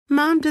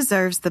Mom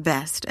deserves the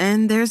best,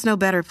 and there's no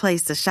better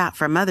place to shop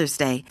for Mother's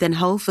Day than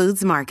Whole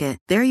Foods Market.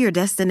 They're your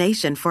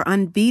destination for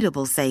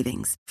unbeatable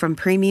savings, from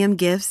premium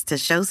gifts to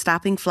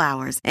show-stopping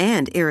flowers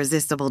and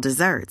irresistible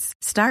desserts.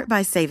 Start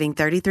by saving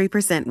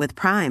 33% with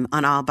Prime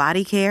on all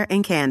body care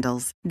and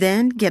candles.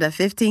 Then get a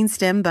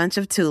 15-stem bunch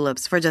of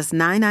tulips for just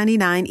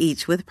 $9.99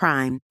 each with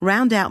Prime.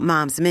 Round out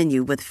Mom's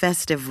menu with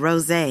festive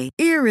rosé,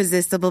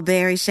 irresistible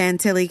berry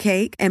chantilly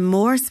cake, and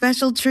more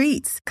special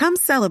treats. Come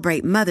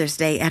celebrate Mother's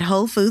Day at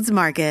Whole Foods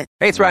Market.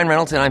 Hey, it's Ryan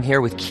Reynolds, and I'm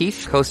here with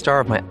Keith, co-star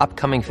of my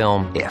upcoming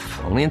film, If,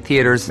 only in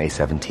theaters May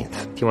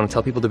 17th. Do you want to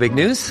tell people the big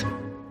news?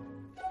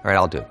 All right,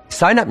 I'll do it.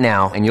 Sign up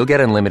now and you'll get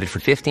unlimited for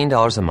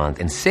 $15 a month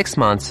and 6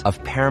 months of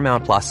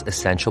Paramount Plus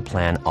Essential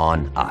Plan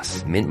on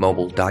us.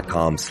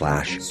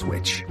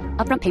 MintMobile.com/switch.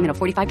 Upfront payment of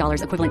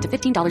 $45 equivalent to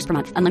 $15 per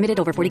month. Unlimited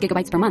over 40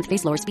 gigabytes per month.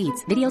 Face lower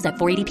speeds. Videos at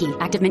 480p.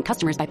 Active Mint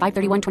customers by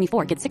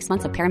 531.24 get 6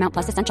 months of Paramount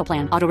Plus Essential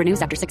Plan. Auto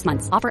renews after 6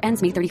 months. Offer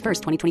ends May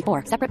 31st,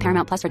 2024. Separate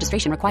Paramount Plus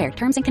registration required.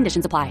 Terms and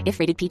conditions apply if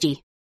rated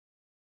PG.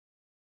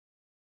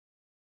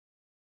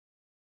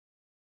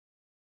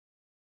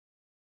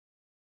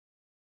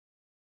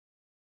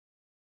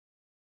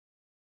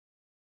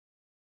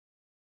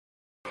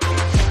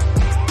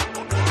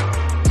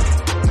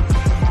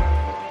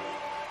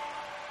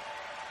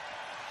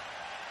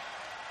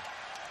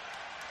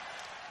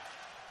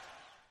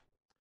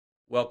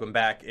 Welcome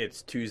back.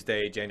 It's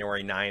Tuesday,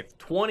 January 9th,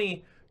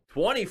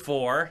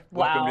 2024.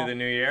 Wow. Welcome to the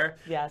new year.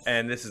 Yes.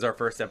 And this is our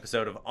first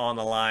episode of On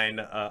the Line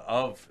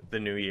of the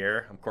new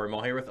year. I'm Corey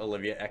Mull here with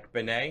Olivia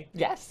Ekbene.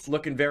 Yes.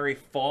 Looking very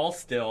fall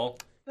still.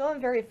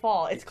 Feeling very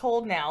fall. It's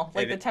cold now.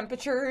 Like the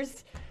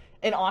temperatures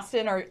in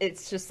Austin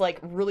it's just like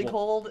really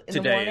cold in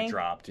the morning. Today it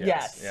dropped,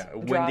 yes. Yeah.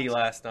 Windy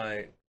last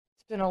night.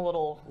 It's been a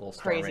little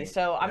crazy.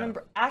 So I'm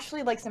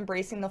Ashley likes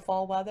embracing the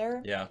fall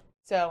weather. Yeah.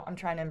 So I'm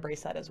trying to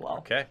embrace that as well.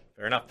 Okay,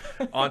 fair enough.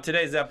 On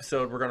today's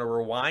episode, we're going to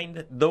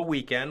rewind the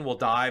weekend. We'll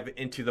dive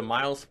into the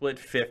mile split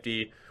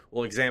 50.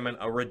 We'll examine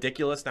a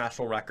ridiculous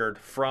national record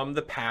from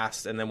the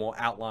past, and then we'll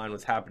outline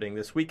what's happening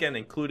this weekend,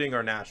 including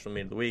our National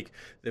Meet of the Week,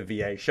 the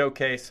VA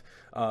Showcase.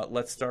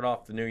 Let's start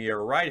off the new year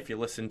right. If you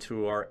listen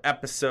to our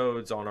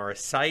episodes on our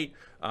site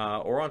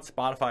or on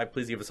Spotify,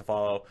 please give us a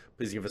follow.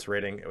 Please give us a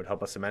rating. It would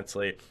help us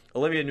immensely.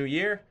 Olivia, new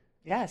year?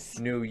 Yes.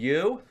 New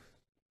you?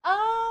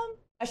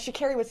 As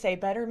Sha'Carri would say,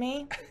 better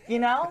me, you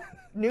know?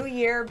 New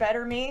year,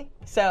 better me.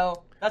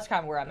 So that's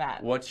kind of where I'm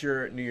at. What's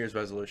your New Year's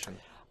resolution?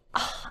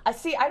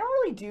 See, I don't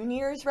really do New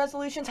Year's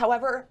resolutions.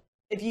 However,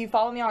 if you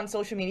follow me on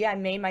social media, I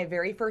made my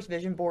very first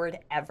vision board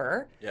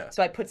ever. Yeah.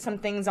 So I put some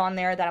things on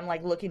there that I'm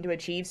like looking to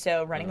achieve.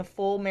 So running a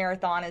full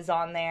marathon is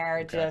on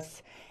there,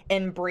 just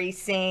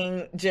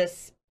embracing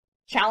just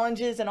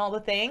challenges and all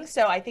the things.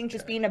 So I think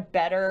just being a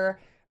better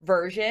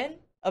version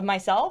of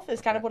myself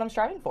is kind of what I'm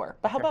striving for.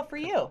 But how about for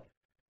you?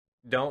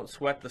 Don't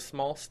sweat the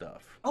small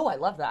stuff. Oh, I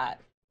love that.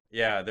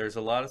 Yeah, there's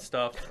a lot of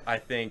stuff I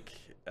think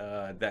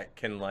that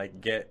can like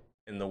get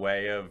in the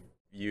way of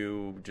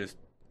you just,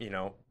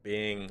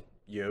 being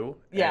you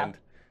and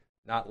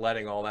not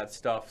letting all that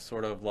stuff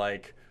sort of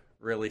like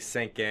really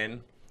sink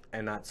in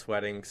and not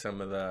sweating some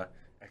of the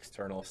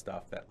external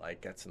stuff that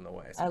like gets in the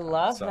way sometimes. I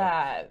love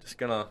that. Just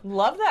gonna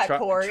love that,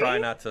 Corey. Try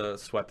not to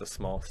sweat the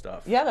small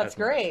stuff. Yeah, that's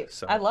great.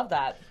 So, I love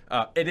that.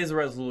 It is a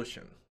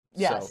resolution.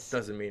 Yes. So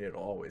doesn't mean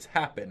it'll always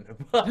happen,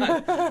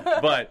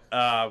 but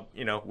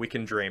we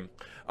can dream.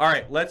 All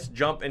right, let's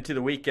jump into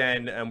the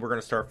weekend, and we're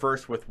going to start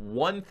first with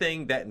one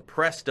thing that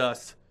impressed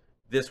us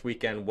this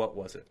weekend. What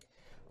was it?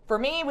 For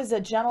me, it was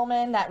a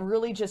gentleman that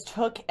really just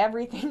took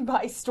everything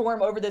by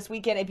storm over this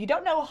weekend. If you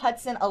don't know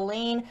Hudson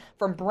Elaine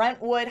from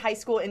Brentwood High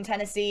School in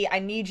Tennessee, I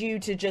need you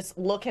to just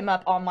look him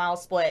up on Mile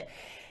Split.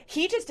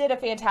 He just did a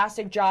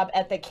fantastic job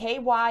at the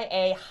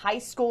KYA High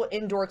School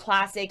Indoor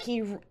Classic.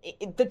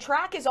 The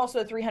track is also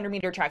a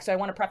 300-meter track, so I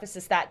want to preface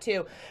that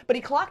too. But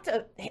he clocked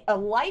a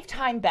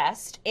lifetime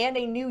best and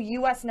a new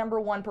U.S.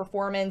 #1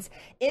 performance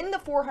in the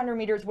 400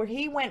 meters where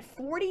he went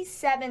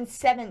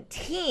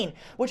 47:17,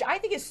 which I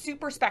think is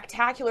super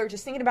spectacular,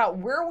 just thinking about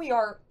where we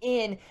are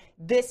in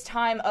this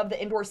time of the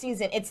indoor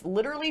season. It's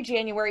literally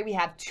January. We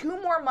have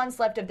 2 more months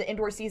left of the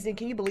indoor season.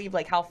 Can you believe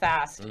like how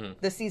fast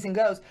the season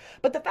goes?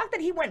 But the fact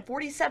that he went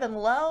 47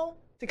 low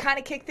to kind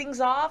of kick things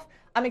off,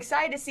 I'm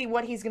excited to see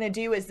what he's going to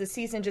do as the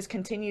season just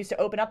continues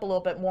to open up a little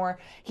bit more.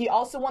 He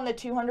also won the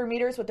 200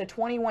 meters with a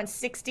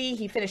 21:60.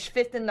 He finished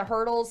 5th in the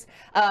hurdles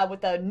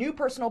with a new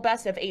personal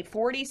best of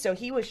 8:40. So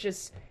he was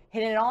just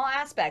hitting in all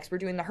aspects. We're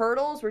doing the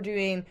hurdles, we're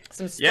doing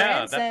some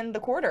sprints, and the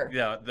quarter.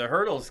 Yeah, the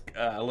hurdles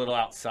a little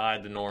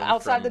outside the norm.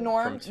 Outside the From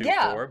norm,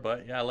 2-4,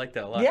 but yeah, I like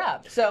that a lot. Yeah,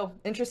 so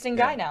interesting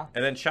guy now.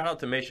 And then shout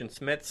out to Mason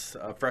Smits,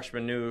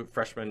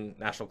 freshman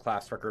national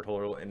class record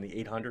holder in the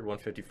 800,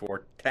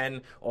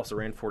 154.10. Also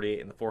ran 48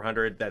 in the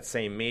 400, that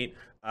same meet.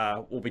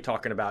 We'll be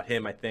talking about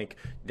him, I think,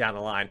 down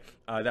the line.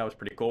 That was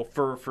pretty cool.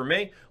 For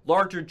me,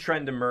 larger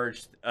trend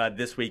emerged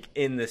this week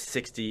in the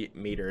 60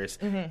 meters.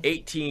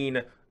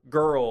 18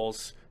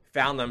 girls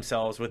found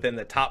themselves within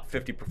the top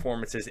 50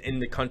 performances in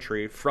the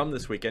country from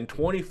this weekend.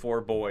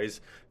 24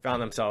 boys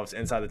found themselves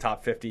inside the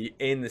top 50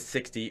 in the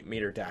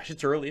 60-meter dash.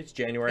 It's early. It's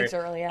January. It's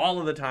early, yeah. All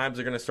of the times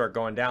are going to start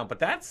going down, but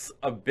that's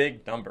a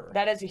big number.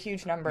 That is a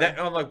huge number. That,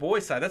 on the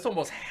boys' side, that's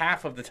almost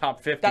half of the top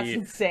 50. That's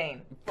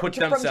insane. Put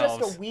from themselves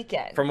just a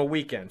weekend. From a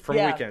weekend.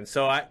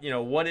 So,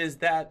 what is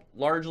that?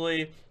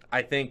 Largely,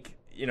 I think,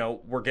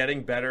 we're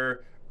getting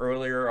better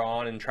earlier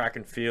on in track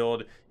and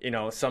field.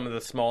 Some of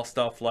the small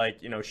stuff like,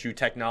 shoe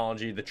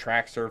technology, the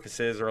track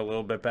surfaces are a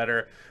little bit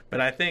better.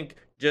 But I think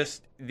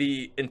just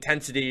the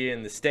intensity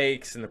and the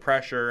stakes and the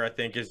pressure, I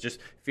think, is just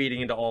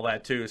feeding into all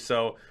that too.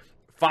 So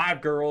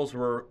 5 girls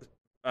were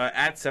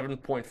at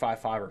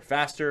 7.55 or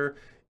faster.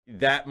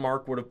 That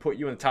mark would have put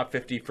you in the top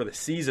 50 for the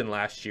season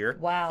last year.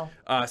 Wow.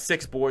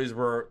 6 boys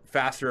were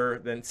faster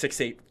than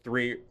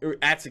 6.83, or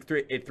at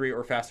 6.83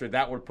 or faster.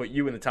 That would put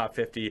you in the top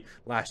 50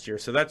 last year.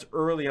 So that's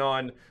early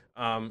on.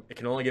 It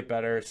can only get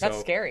better. So, that's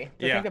scary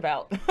to think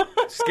about.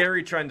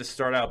 Scary trend to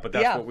start out, but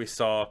that's what we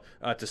saw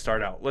to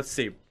start out. Let's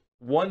see.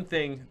 One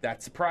thing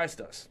that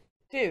surprised us.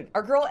 Dude,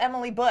 our girl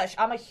Emily Bush.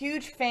 I'm a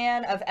huge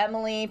fan of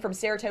Emily from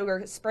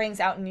Saratoga Springs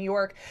out in New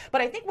York.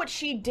 But I think what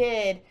she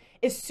did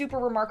is super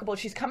remarkable.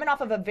 She's coming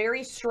off of a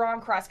very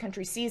strong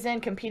cross-country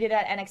season, competed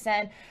at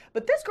NXN.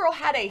 But this girl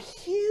had a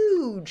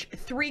huge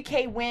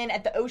 3K win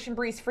at the Ocean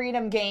Breeze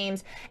Freedom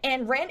Games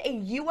and ran a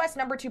U.S.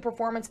 number 2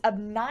 performance of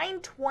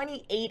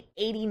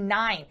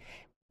 9:28.89.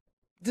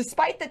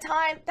 Despite the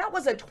time, that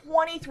was a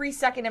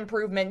 23-second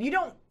improvement. You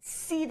don't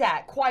see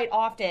that quite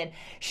often.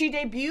 She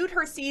debuted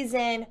her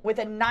season with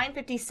a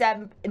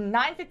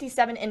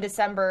 9:57 in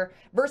December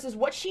versus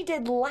what she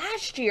did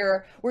last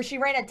year where she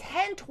ran a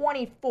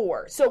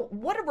 10:24. So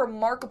what a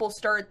remarkable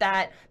start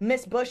that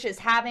Miss Bush is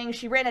having.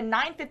 She ran a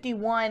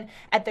 9:51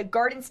 at the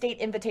Garden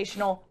State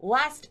Invitational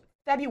last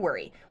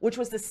February, which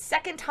was the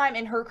second time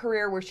in her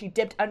career where she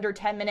dipped under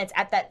 10 minutes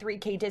at that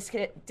 3K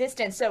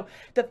distance. So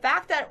the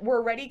fact that we're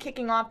already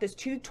kicking off this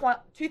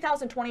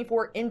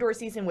 2024 indoor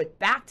season with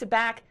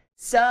back-to-back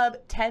sub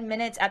 10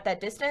 minutes at that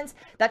distance,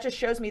 that just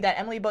shows me that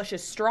Emily Bush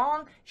is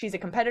strong, she's a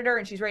competitor,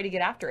 and she's ready to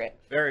get after it.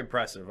 Very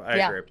impressive. I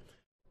agree.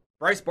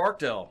 Bryce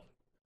Barkdale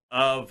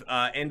of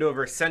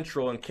Andover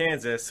Central in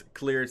Kansas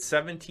cleared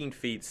 17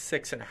 feet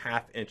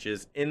 6.5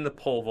 inches in the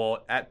pole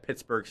vault at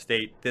Pittsburgh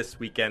State this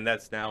weekend.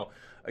 That's now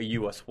a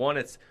US 1.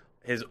 It's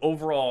his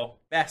overall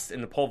best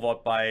in the pole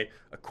vault by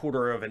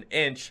 1/4 of an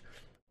inch.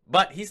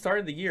 But he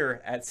started the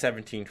year at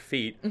 17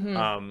 feet,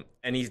 and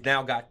he's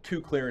now got 2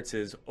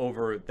 clearances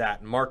over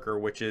that marker,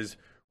 which is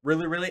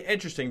really, really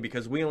interesting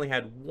because we only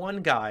had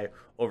one guy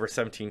over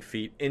 17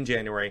 feet in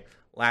January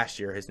last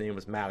year. His name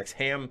was Maddox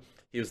Ham.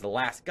 He was the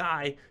last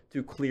guy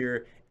to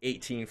clear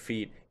 18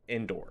 feet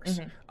indoors.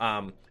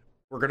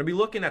 We're going to be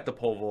looking at the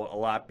pole vault a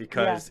lot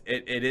because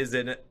it is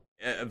a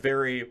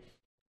very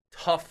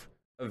tough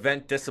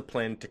event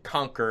discipline to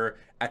conquer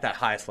at that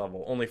highest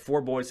level. Only 4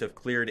 boys have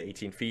cleared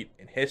 18 feet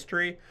in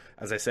history.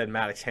 As I said,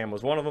 Maddox Ham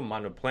was one of them.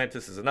 Manu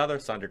Plantis is another.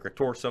 Sandra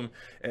Gratorsum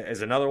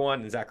is another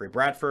one. And Zachary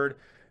Bradford.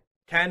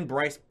 Can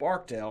Bryce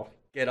Barkdale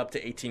get up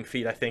to 18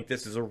 feet? I think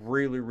this is a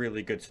really,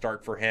 really good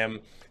start for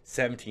him.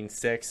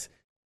 17.6.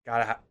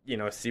 Gotta,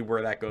 see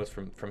where that goes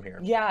from here.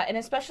 Yeah, and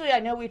especially I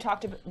know we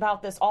talked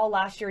about this all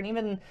last year and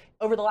even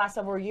over the last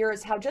several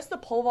years, how just the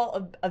pole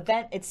vault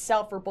event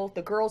itself for both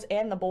the girls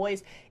and the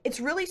boys,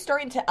 it's really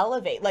starting to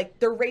elevate. Like,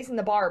 they're raising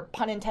the bar,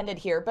 pun intended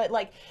here. But,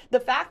 like,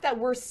 the fact that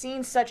we're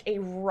seeing such a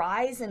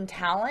rise in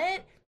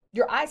talent,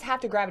 your eyes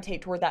have to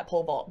gravitate toward that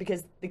pole vault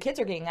because the kids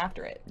are getting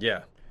after it.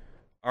 Yeah.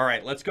 All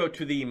right, let's go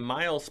to the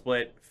mile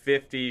split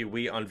 50.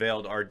 We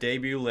unveiled our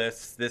debut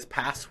lists this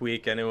past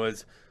week, and it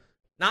was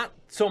not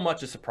so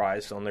much a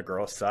surprise on the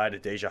girls' side.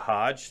 Adaejah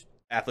Hodge,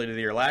 Athlete of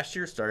the Year last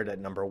year, started at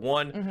number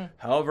 1.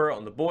 However,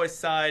 on the boys'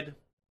 side,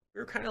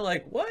 we were kind of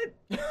like, what?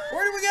 Where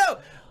did we go?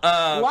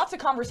 Lots of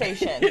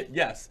conversation.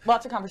 Yes.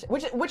 Lots of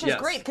conversation, which is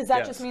great because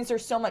that just means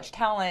there's so much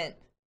talent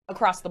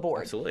across the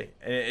board. Absolutely.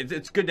 And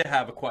it's good to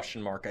have a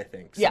question mark, I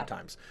think,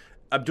 sometimes.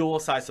 Abdul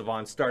Asai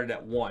Savan started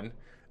at 1.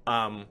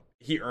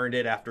 He earned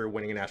it after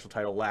winning a national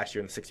title last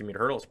year in the 60-meter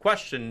hurdles.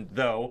 Question,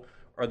 though,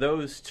 are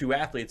those 2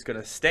 athletes going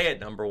to stay at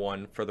number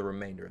 1 for the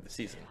remainder of the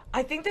season?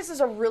 I think this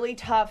is a really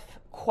tough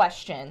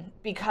question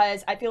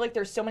because I feel like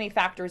there's so many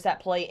factors that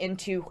play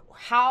into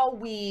how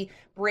we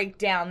break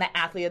down the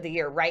Athlete of the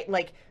Year, right?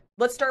 Like,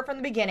 let's start from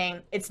the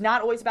beginning. It's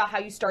not always about how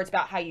you start, it's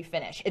about how you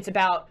finish. It's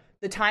about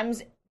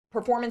the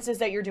performances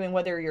that you're doing,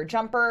 whether you're a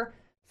jumper,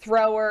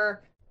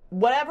 thrower,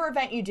 whatever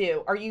event you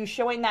do, are you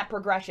showing that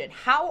progression?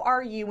 How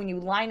are you when you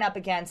line up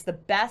against the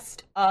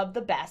best of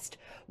the best?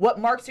 What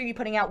marks are you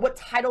putting out? What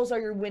titles are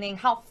you winning?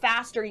 How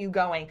fast are you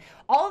going?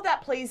 All of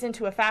that plays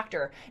into a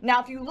factor.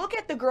 Now, if you look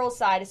at the girls'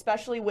 side,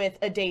 especially with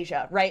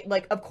Adaejah, right?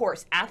 Like, of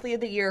course, Athlete of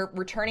the Year,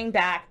 returning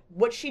back.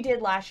 What she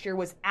did last year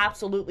was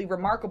absolutely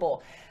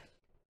remarkable.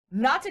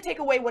 not to take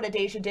away what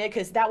Adaejah did,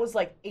 because that was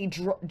like a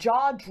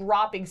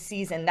jaw-dropping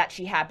season that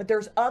she had. But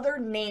there's other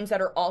names that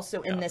are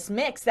also in this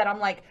mix that I'm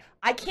like,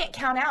 I can't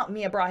count out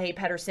Mia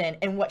Brahe-Pedersen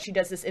and what she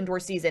does this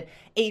indoor season.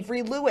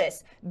 Avery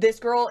Lewis, this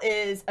girl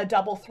is a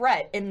double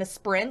threat in the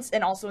sprints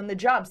and also in the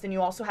jumps. Then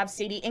you also have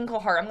Sadie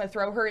Inglehart. I'm going to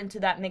throw her into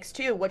that mix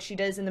too, what she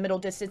does in the middle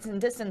distance and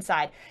distance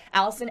side.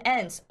 Allison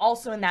Entz,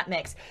 also in that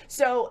mix.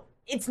 So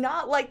it's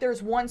not like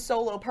there's one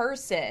solo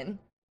person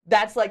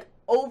that's like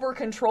over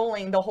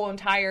controlling the whole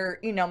entire,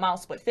 mile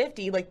split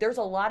 50. Like, there's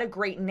a lot of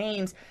great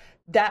names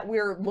that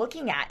we're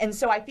looking at. And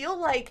so I feel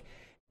like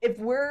if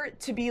we're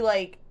to be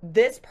like,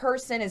 this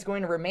person is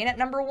going to remain at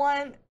number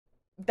one,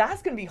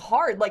 that's going to be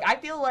hard. Like, I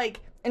feel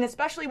like, and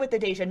especially with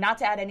Adaejah, not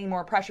to add any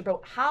more pressure,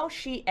 but how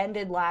she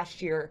ended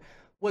last year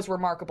was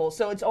remarkable.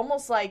 So it's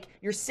almost like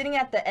you're sitting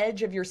at the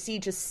edge of your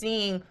seat just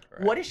seeing,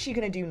 what is she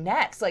going to do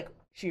next? Like,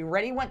 she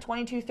already went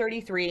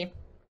 22:33.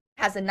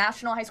 Has a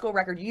national high school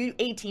record,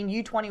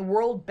 U18, U20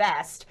 world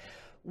best.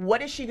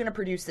 What is she going to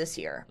produce this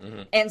year?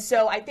 And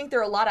so I think there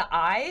are a lot of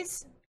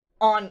eyes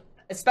on,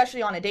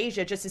 especially on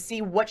Adaejah, just to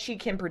see what she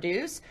can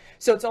produce.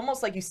 So it's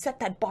almost like you set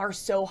that bar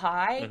so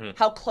high,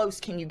 how close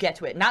can you get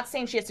to it? Not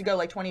saying she has to go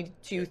like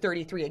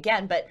 22:33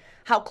 again, but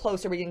how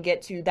close are we going to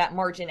get to that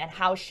margin, and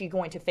how is she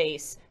going to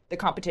face the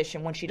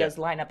competition when she does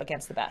line up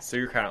against the best? So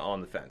you're kind of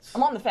on the fence.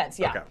 I'm on the fence,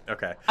 yeah.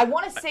 Okay. I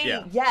want to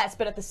say yes,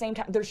 but at the same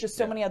time, there's just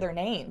so many other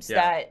names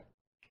that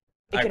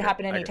it could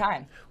happen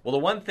anytime. Well, the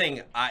one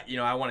thing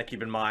I want to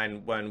keep in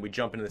mind when we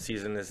jump into the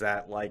season is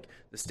that, like,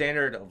 the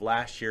standard of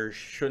last year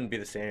shouldn't be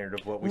the standard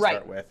of what we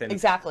start with. And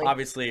exactly.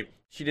 Obviously,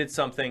 she did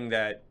something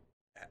that,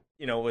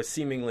 was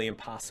seemingly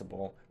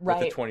impossible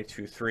with the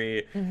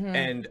 22-3.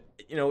 And,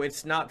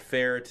 it's not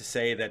fair to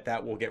say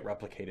that will get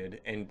replicated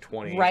in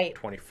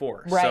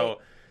 2024. Right. So,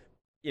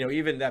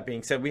 even that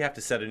being said, we have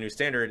to set a new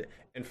standard.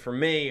 And for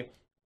me,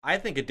 I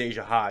think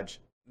Adaejah Hodge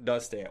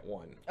does stay at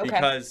 1. Okay.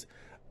 Because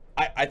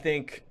I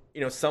think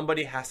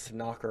somebody has to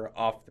knock her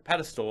off the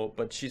pedestal,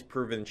 but she's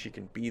proven she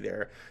can be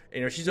there.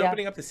 She's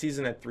opening up the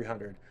season at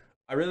 300.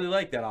 I really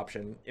like that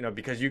option,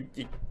 because you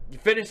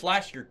finished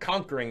last year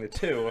conquering the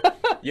 2.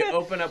 You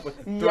open up with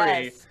the 3.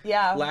 Yes.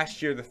 Yeah.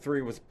 Last year, the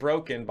 3 was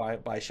broken by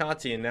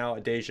Shanti, and now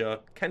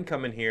Adaejah can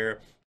come in here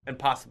and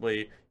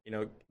possibly,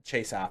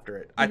 chase after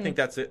it. I think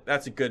that's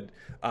a good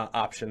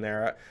option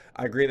there.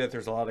 I agree that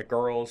there's a lot of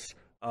girls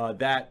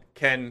that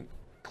can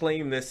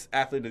claim this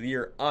Athlete of the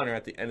Year honor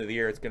at the end of the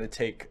year. It's going to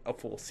take a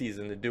full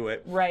season to do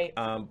it. Right.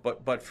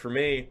 But for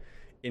me,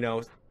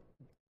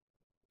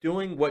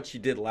 doing what she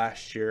did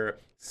last year,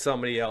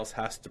 somebody else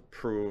has to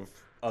prove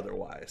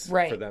otherwise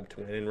for them to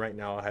win. And right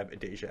now I have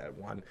Adaejah at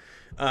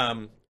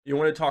 1. You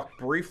want to talk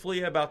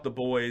briefly about the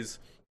boys?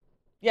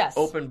 Yes.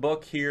 Open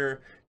book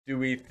here. Do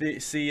we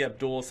see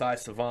Abdul Sai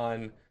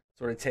Savan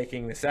sort of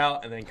taking this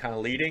out and then kind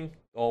of leading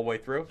all the way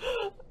through?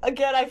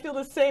 Again, I feel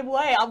the same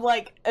way. I'm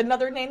like,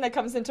 another name that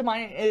comes into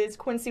mind is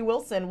Quincy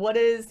Wilson. What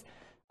is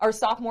our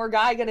sophomore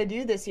guy going to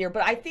do this year?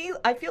 But I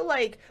feel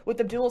like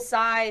with Abdul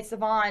Sai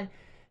Savan,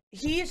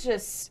 he's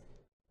just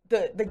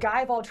the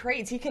guy of all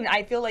trades.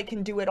 I feel like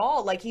can do it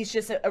all. Like, he's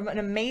just an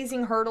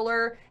amazing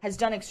hurdler, has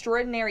done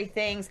extraordinary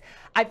things.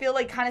 I feel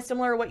like kind of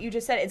similar to what you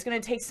just said. It's going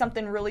to take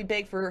something really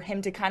big for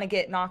him to kind of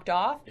get knocked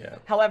off. Yeah.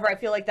 However, I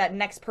feel like that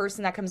next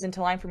person that comes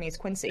into line for me is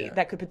Quincy.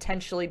 That could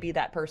potentially be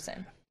that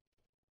person.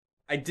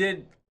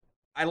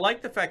 I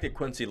like the fact that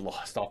Quincy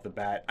lost off the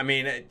bat. I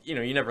mean,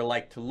 you never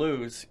like to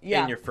lose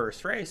in your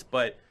first race,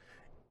 but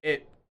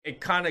it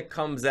kind of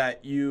comes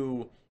at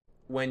you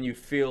when you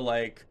feel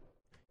like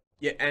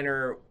you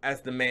enter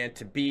as the man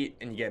to beat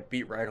and you get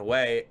beat right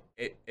away.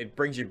 It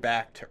brings you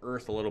back to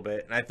earth a little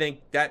bit. And I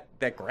think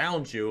that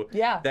grounds you.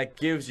 Yeah. That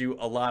gives you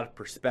a lot of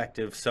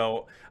perspective.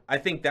 So I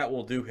think that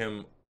will do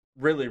him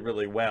really,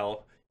 really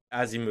well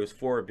as he moves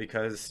forward,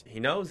 because he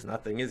knows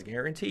nothing is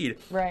guaranteed.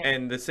 Right.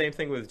 And the same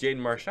thing with Jaden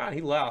Marchand.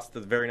 He lost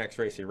the very next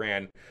race he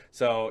ran.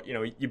 So,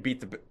 you beat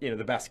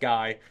the best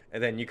guy,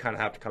 and then you kind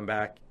of have to come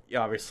back.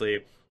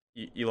 Obviously,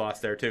 you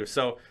lost there too.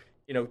 So,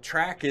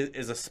 track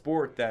is a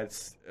sport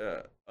that's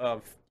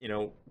of,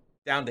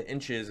 down to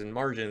inches and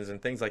margins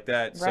and things like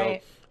that.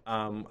 Right.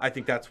 So I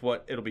think that's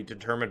what it'll be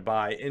determined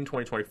by in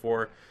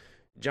 2024.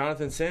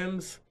 Jonathan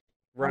Sims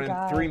running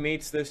 3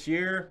 meets this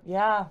year.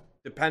 Yeah.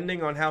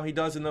 Depending on how he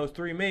does in those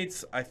 3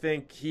 meets, I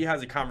think he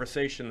has a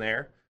conversation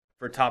there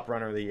for top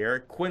runner of the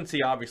year.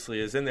 Quincy obviously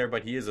is in there,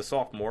 but he is a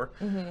sophomore.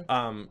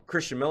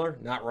 Christian Miller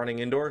not running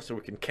indoor, so we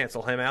can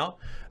cancel him out.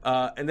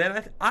 And then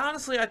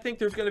I think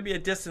there's going to be a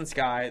distance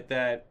guy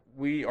that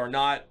we are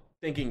not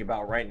thinking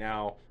about right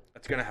now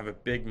that's going to have a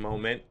big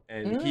moment,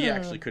 and he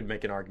actually could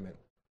make an argument.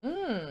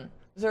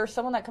 Is there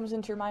someone that comes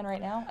into your mind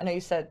right now? I know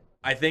you said.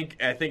 I think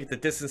it's a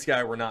distance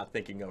guy we're not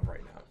thinking of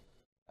right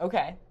now.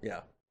 Okay. Yeah.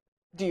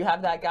 Do you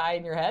have that guy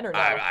in your head or no?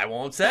 I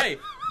won't say,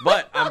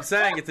 but I'm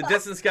saying it's a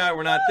distance guy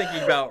we're not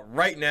thinking about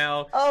right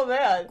now. Oh,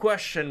 man.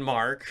 Question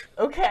mark.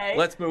 Okay.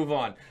 Let's move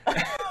on.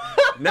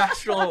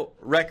 National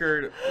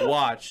Record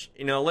Watch.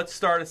 Let's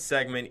start a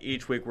segment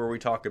each week where we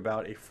talk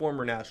about a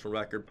former national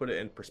record, put it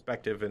in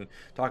perspective, and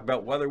talk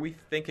about whether we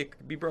think it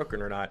could be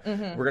broken or not.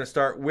 We're going to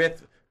start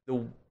with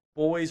the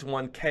boys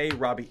 1K.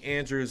 Robbie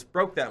Andrews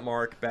broke that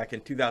mark back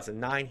in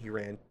 2009. He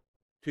ran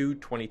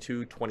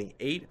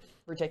 2:22:28.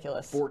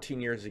 Ridiculous. 14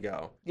 years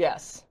ago.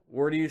 Yes.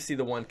 Where do you see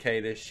the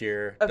 1K this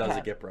year? Okay. Does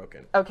it get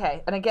broken?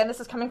 Okay. And again, this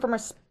is coming from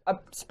a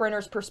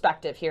sprinter's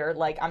perspective here.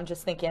 Like, I'm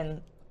just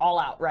thinking all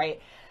out,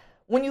 right?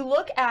 When you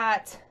look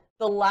at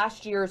the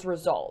last year's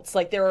results,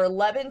 like there are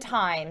 11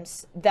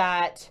 times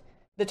that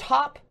the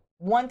top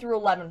 1 through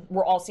 11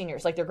 were all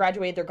seniors. Like they're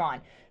graduated, they're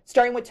gone.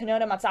 Starting with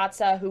Tonoda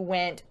Matsatsa, who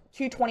went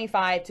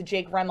 2:25, to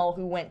Jake Remmel,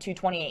 who went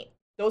 2:28.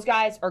 Those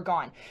guys are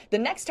gone. The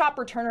next top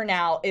returner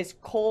now is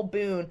Cole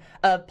Boone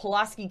of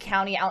Pulaski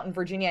County out in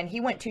Virginia, and he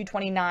went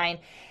 2:29.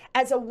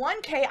 As a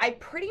 1K, I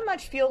pretty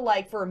much feel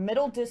like for a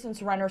middle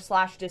distance runner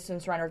 /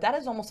 distance runner, that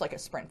is almost like a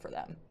sprint for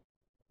them.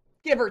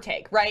 Give or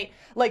take, right?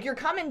 Like you're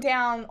coming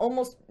down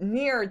almost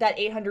near that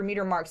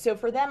 800-meter mark. So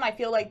for them, I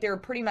feel like they're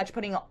pretty much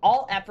putting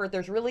all effort.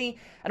 There's really,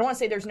 I don't want to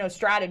say there's no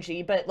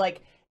strategy, but like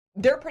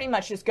they're pretty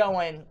much just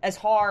going as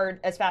hard,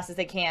 as fast as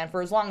they can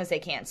for as long as they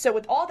can. So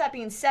with all that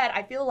being said,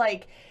 I feel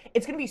like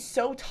it's going to be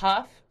so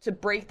tough to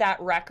break that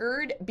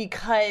record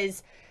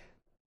because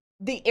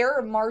the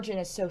error margin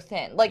is so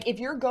thin. Like if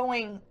you're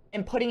going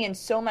and putting in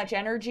so much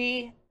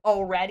energy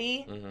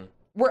already,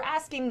 we're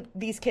asking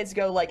these kids to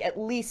go like at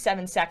least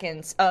 7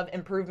 seconds of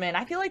improvement.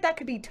 I feel like that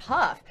could be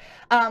tough.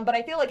 But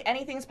I feel like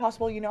anything's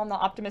possible. I'm the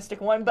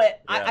optimistic one,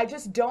 but yeah. I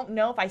just don't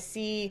know if I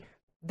see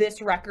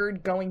this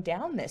record going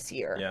down this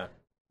year. Yeah.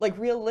 Like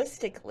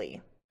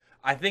realistically.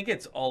 I think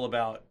it's all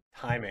about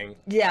timing.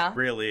 Yeah.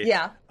 Really.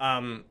 Yeah.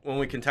 When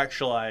we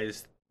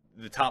contextualize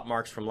the top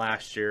marks from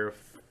last year,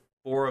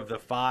 4 of the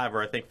 5,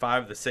 or I think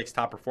 5 of the 6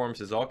 top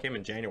performances all came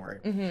in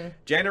January.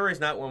 January is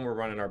not when we're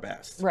running our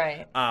best.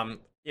 Right.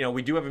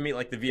 We do have a meet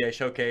like the VA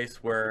Showcase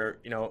where,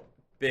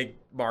 big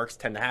marks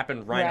tend to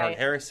happen. Reinhard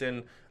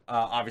Harrison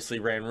obviously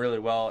ran really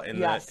well in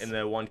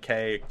the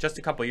 1K just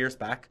a couple years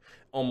back.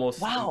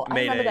 Almost I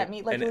made remember that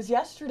meet like it was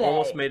yesterday.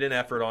 Almost made an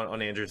effort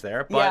on Andrews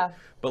there. But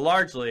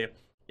largely,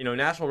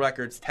 national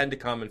records tend to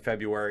come in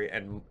February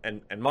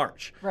and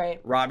March. Right.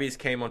 Robbie's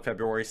came on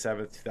February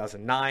 7th,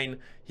 2009.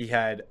 He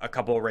had a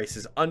couple of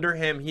races under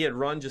him. He had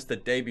run just the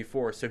day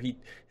before, so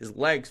his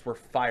legs were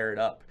fired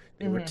up.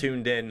 They were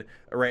tuned in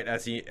right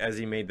as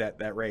he made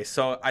that race.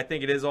 So I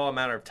think it is all a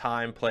matter of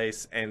time,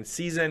 place, and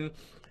season.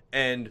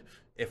 And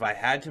if I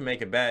had to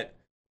make a bet,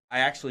 I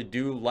actually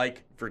do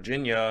like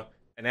Virginia.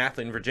 An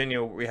athlete in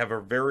Virginia. We have a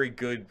very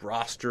good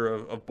roster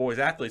of boys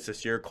athletes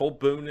this year. Cole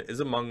Boone is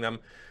among them.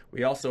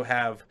 We also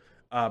have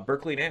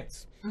Berkeley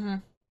Nance,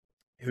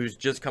 who's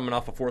just coming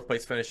off a 4th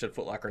place finish at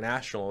Foot Locker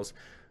Nationals.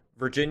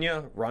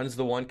 Virginia runs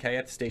the 1K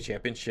at the state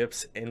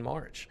championships in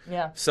March.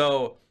 Yeah.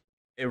 So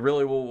it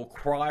really will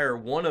require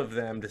one of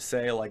them to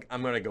say, like,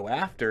 I'm going to go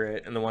after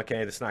it in the 1K.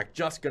 It's not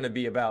just going to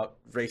be about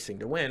racing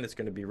to win. It's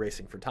going to be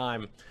racing for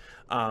time.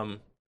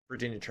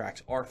 Virginia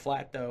tracks are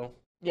flat, though.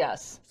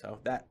 Yes. So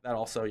that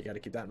also, you got to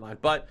keep that in mind.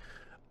 But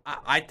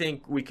I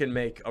think we can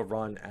make a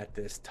run at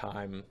this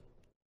time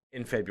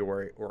in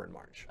February or in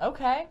March.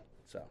 Okay.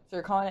 So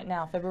you're calling it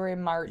now, February,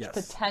 March, yes.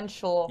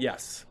 Potential.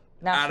 Yes.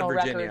 National out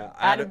of Virginia. record.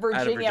 Out of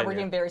Virginia. We're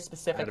getting very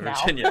specific now.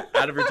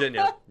 Out of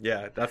Virginia.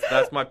 Yeah,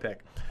 that's my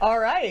pick. All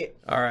right.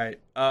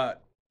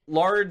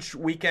 Large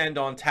weekend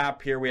on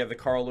tap here. We have the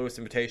Carl Lewis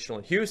Invitational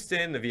in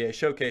Houston, the VA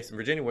Showcase in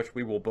Virginia, which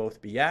we will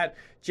both be at.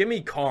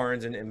 Jimmy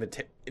Carnes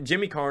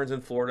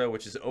in Florida,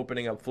 which is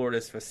opening up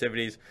Florida's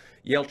festivities.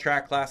 Yale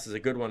Track Class is a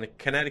good one in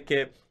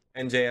Connecticut.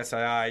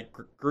 NJSII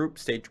Group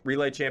State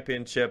Relay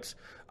Championships.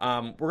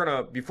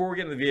 Before we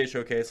get into the VA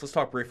Showcase, let's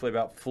talk briefly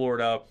about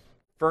Florida.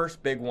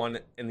 First big one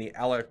in the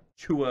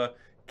Alachua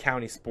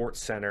County Sports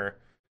Center.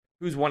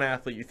 Who's one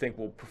athlete you think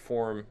will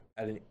perform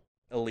at an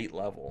elite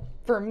level?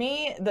 For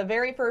me, the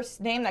very first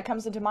name that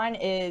comes into mind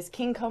is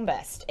King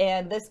Combest,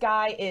 and this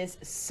guy is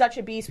such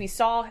a beast.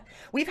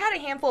 We've had a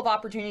handful of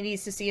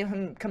opportunities to see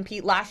him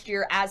compete last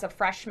year as a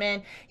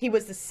freshman. He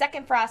was the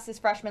 2nd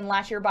fastest freshman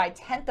last year by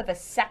 1/10 of a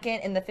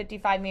second in the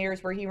 55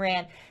 meters, where he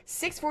ran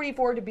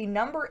 6:44 to be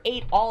number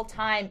 8 all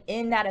time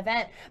in that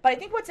event. But I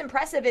think what's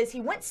impressive is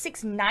he went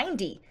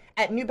 6:90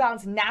 at New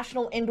Balance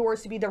National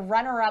Indoors to be the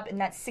runner-up in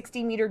that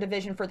 60-meter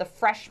division for the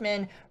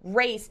freshman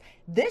race.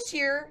 This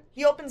year,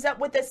 he opens up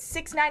with a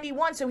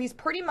 6:91, so he's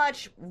pretty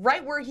much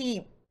right where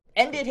he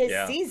ended his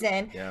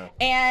season. Yeah.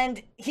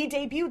 And he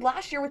debuted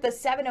last year with a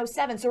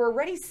 7:07, so we're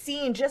already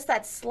seeing just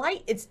that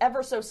it's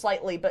ever so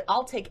slightly, but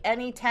I'll take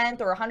any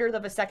 10th or 100th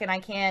of a second I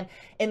can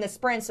in the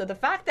sprint. So the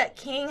fact that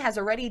King has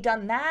already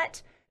done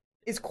that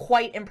is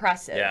quite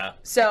impressive. Yeah.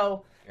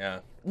 So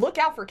look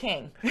out for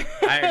King.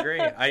 I agree.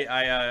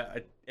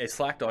 I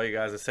slacked all you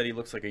guys. I said he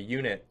looks like a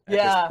unit at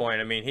this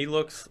point. I mean, he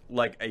looks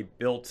like a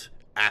built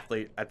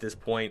athlete at this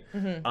point.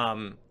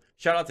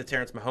 Shout out to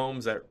Terrence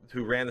Mahomes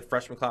who ran the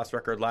freshman class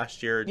record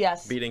last year,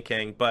 beating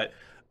King. But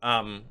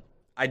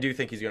I I do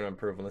think he's going to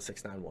improve on the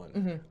 6.91.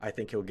 Mm-hmm. I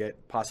think he'll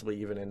get possibly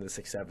even into the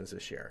 6.7s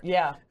this year.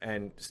 Yeah.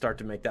 And start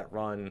to make that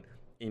run,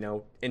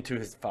 into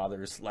his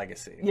father's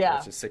legacy, Yeah.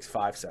 which is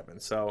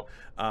 6.57. So,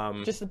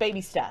 just the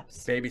baby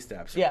steps. Baby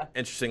steps. Yeah.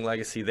 Interesting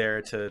legacy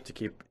there to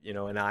keep,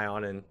 an eye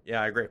on. And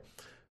yeah, I agree.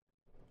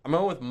 I'm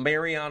going with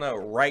Mariana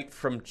Wright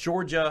from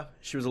Georgia.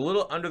 She was a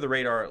little under the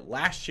radar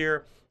last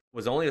year.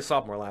 Was only a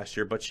sophomore last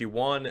year, but she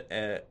won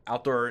an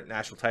outdoor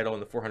national title in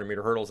the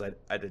 400-meter hurdles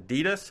at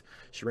Adidas.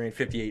 She ran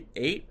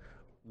 58.8.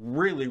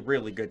 Really,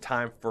 really good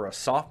time for a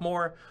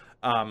sophomore.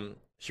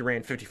 She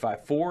ran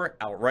 55.4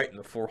 outright in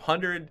the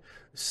 400.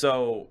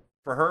 So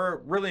for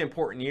her, really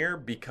important year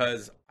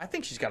because I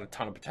think she's got a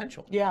ton of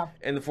potential. Yeah.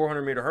 In the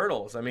 400-meter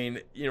hurdles. I mean,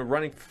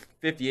 running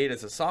 58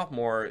 as a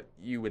sophomore,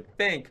 you would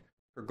think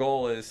her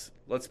goal is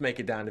let's make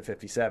it down to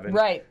 57.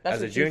 Right. That's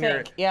as what a junior, you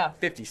think. Yeah.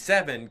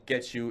 57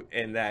 gets you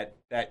in that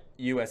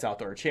U.S.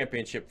 Outdoor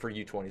Championship for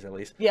U20s at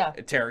least. Yeah.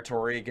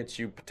 Territory. It gets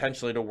you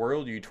potentially to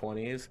World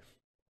U20s.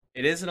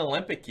 It is an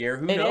Olympic year.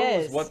 Who It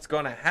knows is. what's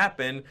going to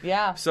happen?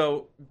 Yeah.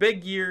 So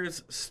big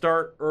years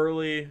start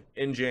early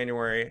in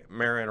January.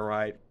 Mariana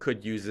Wright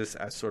could use this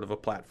as sort of a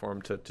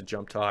platform to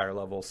jump to higher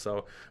levels.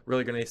 So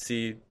really going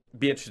to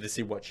be interested to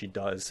see what she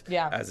does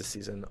as the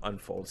season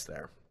unfolds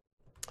there.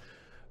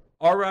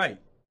 All right.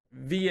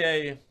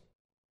 VA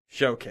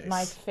Showcase.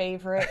 My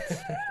favorite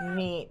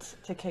meet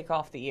to kick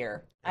off the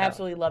year. I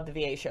absolutely love the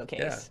VA Showcase.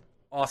 Yeah.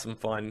 Awesome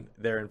fun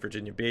there in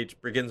Virginia Beach.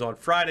 Begins on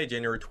Friday,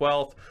 January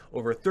 12th.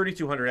 Over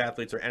 3,200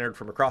 athletes are entered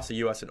from across the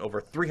U.S. and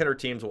over 300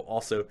 teams will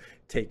also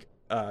take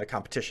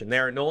competition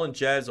there. Nolan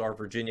Jez, our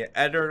Virginia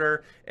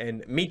editor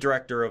and meet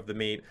director of the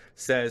meet,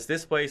 says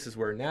this place is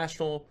where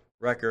national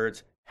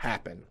records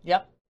happen.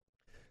 Yep.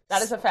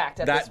 That is a fact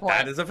at this point.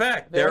 That is a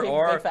fact. Very there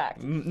are big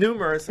fact.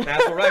 Numerous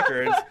national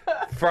records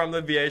from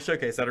the VA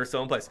Showcase that are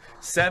still in place.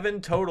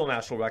 7 total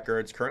national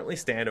records currently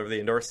stand over the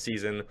indoor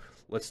season.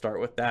 Let's start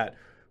with that.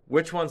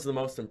 Which one's the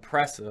most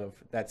impressive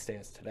that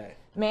stands today?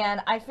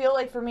 Man, I feel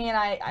like for me, and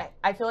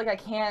I feel like I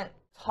can't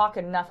talk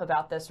enough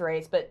about this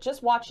race, but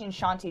just watching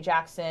Shanti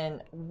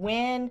Jackson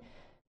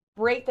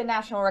break the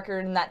national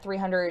record in that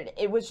 300,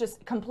 it was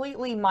just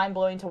completely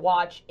mind-blowing to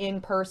watch in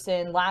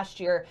person last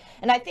year.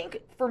 And I think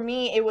for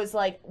me, it was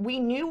like we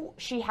knew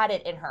she had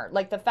it in her.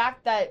 Like the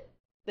fact that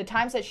the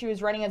times that she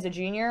was running as a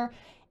junior,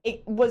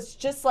 it was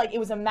just like it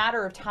was a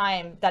matter of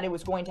time that it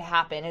was going to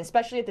happen. And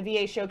especially at the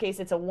VA Showcase,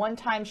 it's a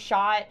one-time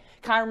shot.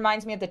 Kind of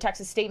reminds me of the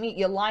Texas State meet.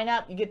 You line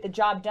up, you get the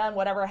job done,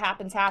 whatever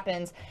happens,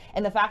 happens.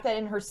 And the fact that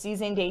in her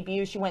season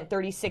debut, she went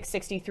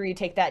 36.63 to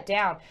take that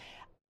down.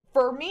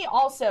 For me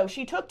also,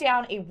 she took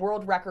down a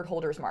world record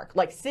holders mark.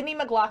 Like Sydney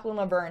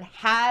McLaughlin-Laverne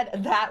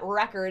had that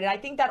record. And I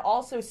think that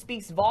also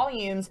speaks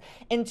volumes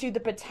into the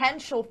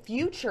potential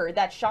future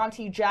that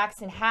Shanti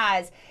Jackson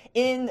has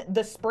in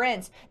the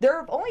sprints. There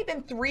have only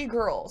been 3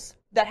 girls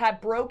that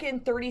have broken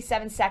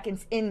 37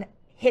 seconds in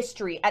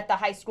history at the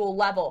high school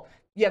level.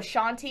 You have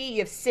Shanti, you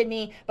have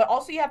Sydney, but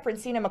also you have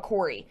Francina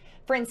McCory.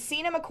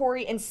 Francina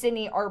McCory and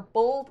Sydney are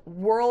both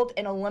world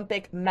and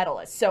Olympic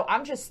medalists. So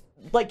I'm just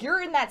like,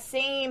 you're in that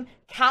same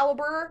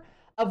caliber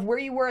of where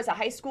you were as a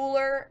high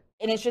schooler.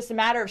 And it's just a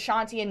matter of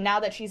Shanti. And now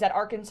that she's at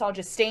Arkansas,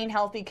 just staying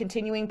healthy,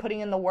 continuing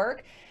putting in the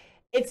work.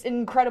 It's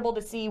incredible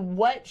to see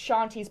what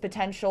Shanti's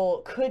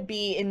potential could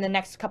be in the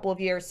next couple of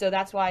years. So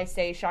that's why I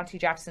say Shanti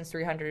Jackson's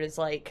 300 is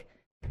like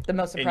the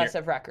most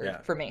impressive record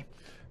for me.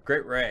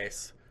 Great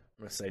race.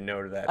 I'm going to say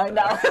no to that. I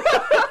know.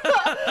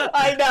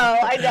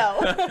 I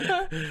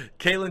know.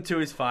 Caitlin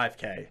Tui's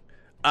 5K.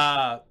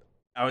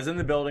 I was in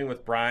the building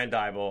with Brian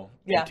Dybel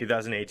in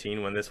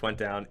 2018 when this went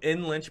down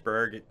in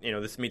Lynchburg.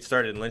 This meet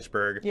started in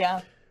Lynchburg.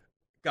 Yeah.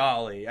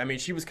 Golly. I mean,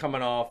 she was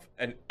coming off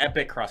an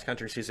epic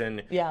cross-country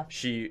season. Yeah.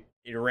 She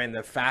ran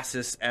the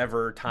fastest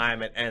ever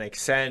time at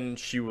NXN.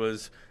 She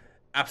was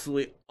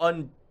absolutely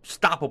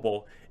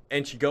unstoppable.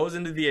 And she goes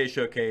into the VA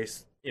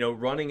Showcase,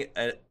 running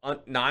a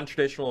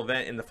non-traditional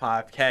event in the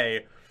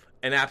 5K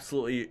and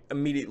absolutely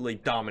immediately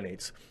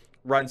dominates.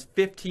 Runs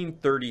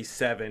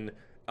 15:37.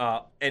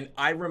 And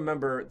I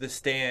remember the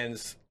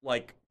stands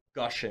like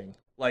gushing.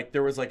 Like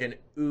there was like an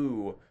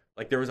ooh.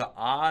 Like there was an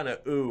ah and a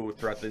ooh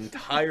throughout the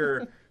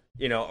entire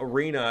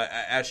arena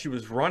as she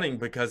was running,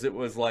 because it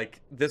was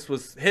like this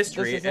was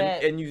history.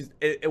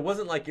 It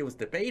wasn't like it was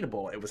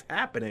debatable. It was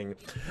happening.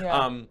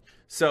 Yeah.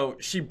 So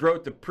she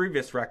broke the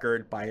previous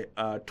record by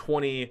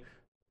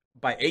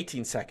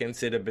 18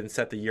 seconds. It had been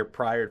set the year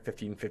prior at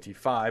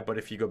 15:55, but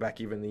if you go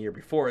back even the year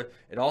before,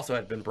 it also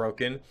had been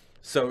broken.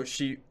 So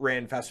she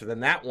ran faster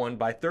than that one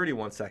by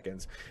 31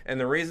 seconds. And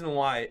the reason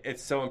why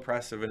it's so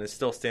impressive and it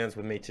still stands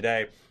with me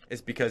today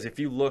is because if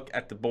you look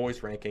at the boys'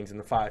 rankings in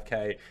the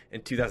 5K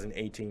in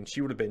 2018,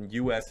 she would have been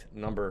U.S.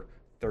 number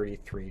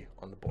 33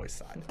 on the boys'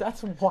 side.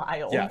 That's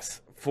wild.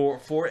 Yes,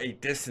 for a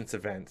distance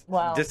event.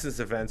 Wow. Distance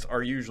events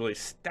are usually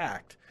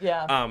stacked.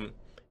 Yeah.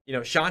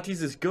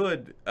 Shanti's is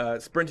good.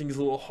 Sprinting is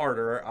a little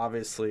harder.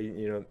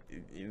 Obviously,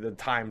 the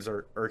times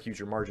are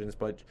huger margins,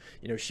 but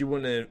she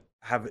wouldn't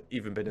have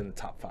even been in the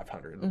top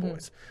 500 in the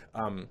boys.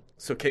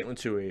 So Caitlin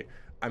Tui,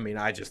 I mean,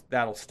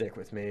 that'll stick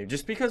with me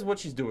just because of what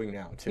she's doing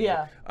now too.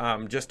 Yeah.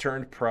 Just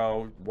turned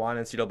pro, won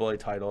NCAA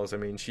titles. I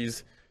mean,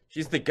 she's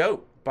the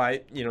GOAT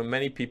by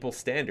many people's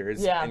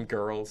standards in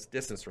girls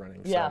distance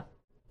running. Yeah.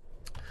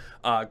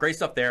 So, great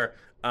stuff there.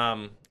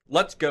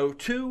 Let's go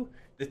to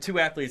the two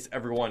athletes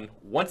everyone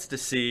wants to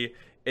see.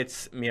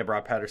 It's Mia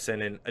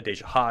Brahe-Pedersen and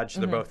Adaejah Hodge.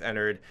 They're both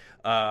entered.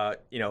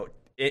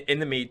 In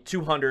the meet,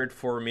 200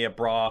 for Mia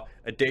Brahe.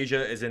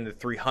 Adaejah is in the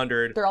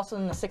 300. They're also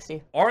in the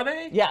 60. Are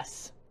they?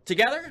 Yes.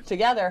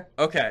 Together?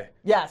 Okay.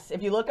 Yes.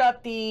 If you look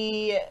up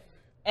the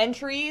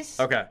entries,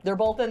 they're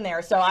both in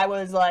there. So I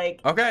was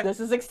like, this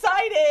is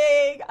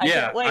exciting. I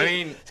can't wait. I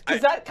mean,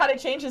 because that kind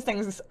of changes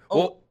things.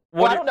 Well,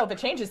 I don't know if it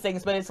changes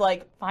things, but it's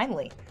like,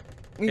 finally,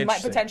 we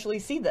might potentially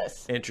see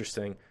this.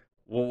 Interesting.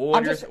 Well,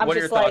 what are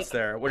your thoughts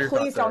there?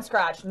 Please don't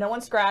scratch. No one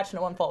scratch.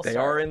 No one false start. They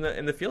are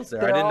in the fields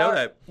there. I didn't know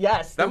that.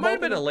 Yes. That might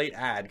have been a late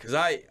ad because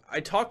I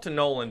talked to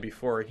Nolan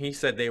before and he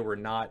said they were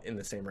not in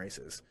the same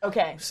races.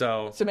 Okay.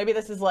 So maybe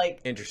this is like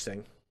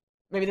interesting.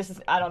 Maybe this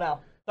is, I don't know,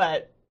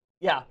 but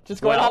yeah,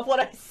 just going off what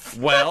I saw.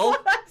 Well,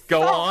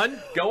 go on.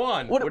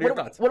 What are your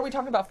thoughts? What are we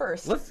talking about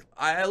first?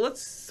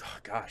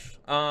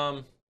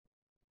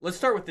 Let's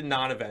start with the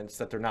non-events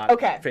that they're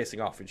not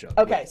facing off each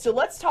other. Okay, so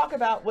let's talk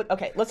about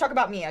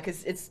Mia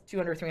because it's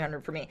 200,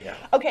 300 for me. Yeah.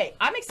 Okay,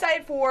 I'm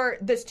excited for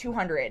this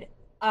 200.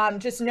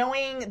 Just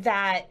knowing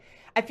that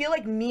I feel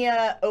like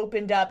Mia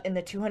opened up in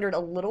the 200 a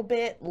little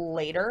bit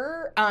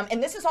later.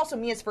 And this is also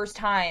Mia's first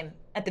time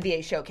at the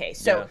VA Showcase.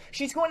 So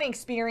she's going to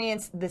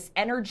experience this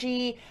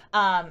energy.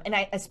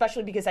 And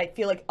especially because I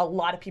feel like a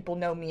lot of people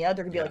know Mia.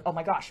 They're going to be like, oh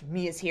my gosh,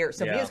 Mia's here.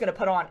 So Mia's going to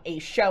put on a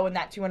show in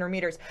that 200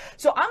 meters.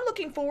 So I'm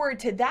looking forward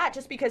to that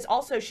just because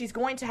also she's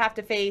going to have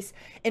to face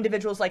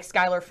individuals like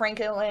Skylar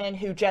Franklin,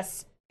 who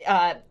just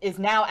is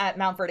now at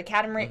Mount Verde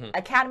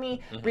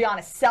Academy.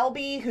 Brianna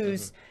Selby,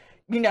 who's,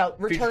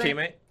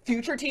 returning.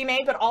 Future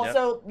teammate, but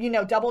also,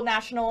 double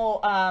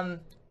national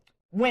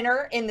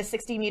winner in the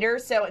 60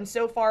 meters.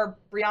 So far,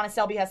 Brianna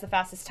Selby has the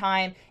fastest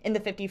time in the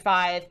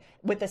 55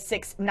 with a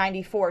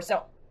 6:94.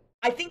 So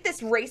I think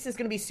this race is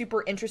going to be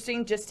super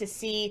interesting just to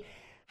see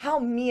how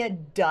Mia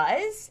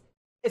does,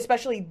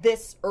 especially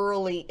this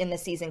early in the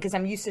season, because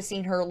I'm used to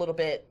seeing her a little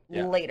bit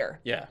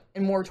later. Yeah.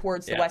 And more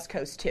towards the West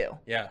Coast, too.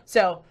 Yeah.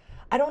 So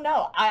I don't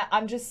know.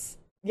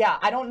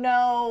 I don't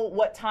know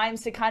what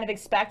times to kind of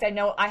expect. I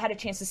know I had a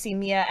chance to see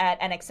Mia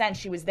at NXN.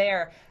 She was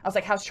there. I was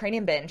like, how's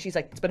training been? She's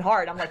like, it's been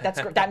hard. I'm like,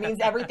 that means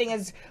everything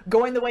is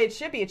going the way it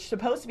should be. It's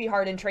supposed to be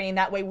hard in training.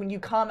 That way, when you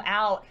come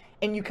out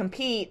and you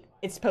compete,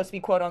 it's supposed to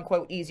be quote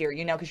unquote easier,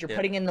 because you're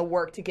putting in the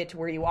work to get to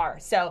where you are.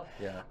 So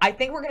I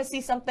think we're going to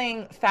see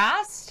something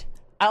fast.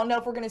 I don't know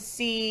if we're going to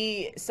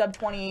see sub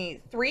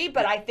 23,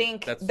 but I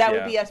think that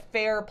would be a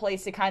fair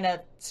place to kind of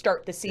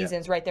start the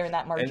seasons right there in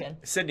that margin. And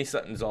Sydney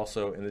Sutton's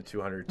also in the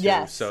 200 too,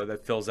 yes. So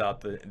that fills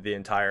out the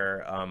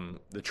entire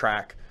the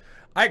track.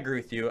 I agree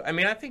with you. I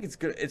mean, I think it's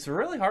good. It's a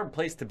really hard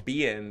place to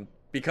be in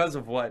because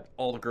of what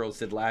all the girls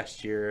did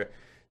last year.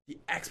 The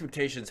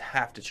expectations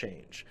have to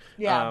change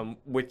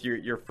with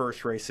your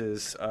first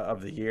races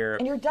of the year.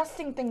 And you're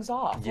dusting things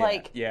off.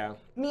 Mia,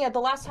 the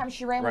last time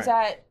she ran was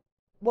at,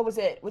 what was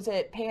it?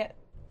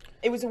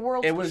 It was a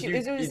world. It was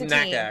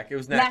NACAC. It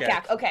was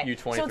NACAC. Okay.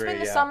 U23. So it's been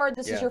the summer.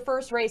 This is your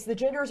first race. The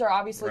jitters are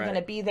obviously going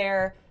to be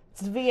there.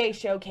 It's the VA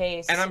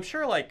Showcase. And I'm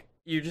sure,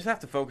 you just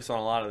have to focus on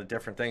a lot of the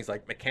different things,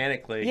 like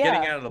mechanically,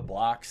 getting out of the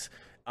blocks,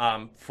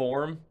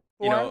 form.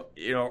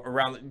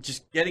 Around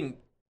just getting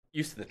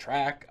used to the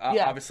track.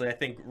 Obviously, I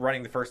think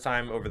running the first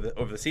time over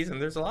the season,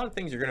 there's a lot of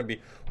things you're going to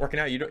be working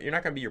out. You're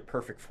not going to be your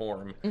perfect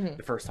form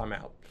the first time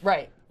out.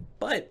 Right.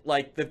 But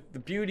the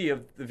beauty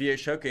of the VA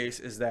Showcase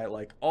is that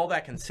all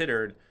that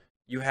considered,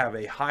 you have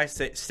a high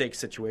stakes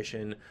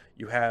situation.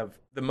 You have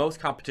the most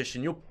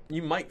competition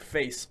you might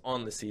face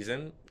on the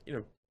season.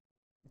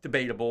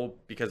 Debatable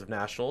because of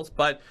nationals,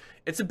 but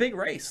it's a big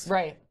race,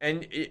 right?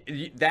 And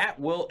that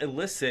will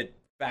elicit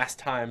fast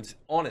times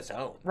on its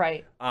own,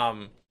 right?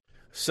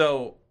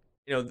 So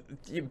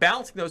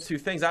balancing those two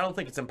things, I don't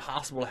think it's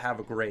impossible to have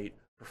a great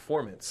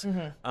performance.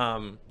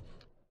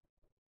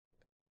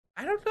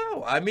 I don't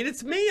know. I mean,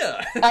 it's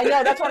Mia. I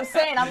know. That's what I'm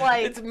saying. I'm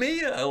like, it's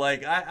Mia.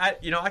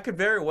 I could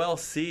very well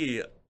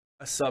see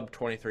a sub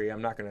 23.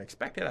 I'm not going to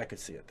expect it. I could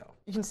see it though.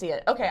 You can see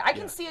it. Okay, I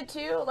can see it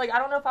too. I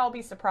don't know if I'll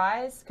be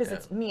surprised because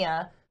it's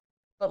Mia,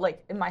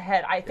 but in my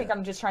head, I think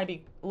I'm just trying to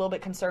be a little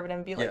bit conservative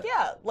and be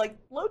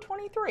low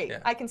 23. Yeah.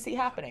 I can see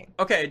happening.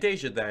 Okay,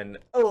 Adaejah then.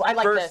 Oh, I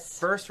like this.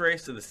 First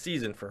race of the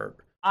season for her.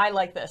 I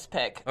like this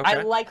pick. Okay.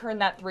 I like her in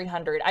that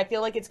 300. I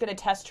feel like it's going to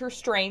test her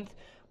strength.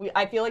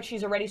 I feel like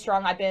she's already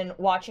strong. I've been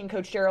watching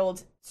Coach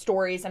Gerald's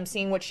stories. I'm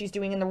seeing what she's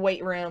doing in the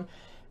weight room.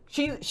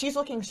 She's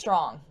looking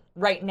strong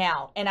right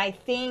now. And I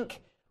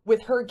think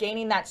with her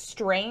gaining that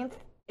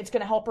strength, It's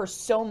going to help her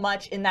so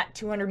much in that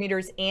 200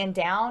 meters and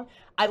down.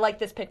 I like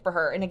this pick for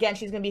her. And again,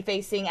 she's going to be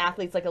facing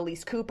athletes like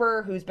Elise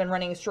Cooper, who's been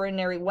running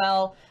extraordinarily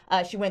well.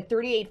 She went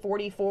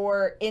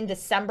 38:44 in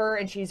December,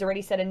 and she's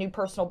already set a new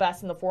personal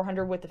best in the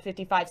 400 with the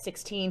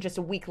 55:16 just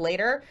a week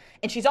later.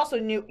 And she's also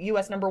new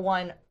U.S. number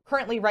one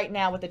currently right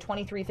now with the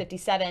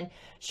 23:57.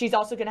 She's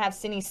also going to have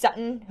Sydney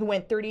Sutton, who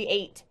went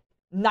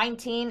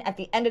 38:19 at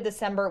the end of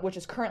December, which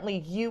is currently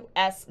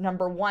U.S.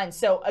 number one.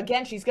 So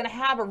again, she's going to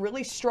have a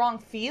really strong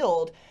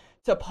field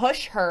to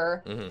push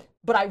her,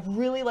 but I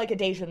really like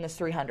Adaejah in this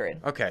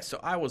 300. Okay, so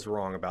I was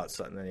wrong about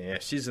Sutton. Yeah,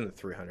 she's in the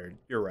 300.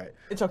 You're right.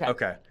 It's okay.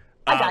 Okay.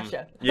 I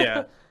gotcha.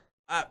 Yeah.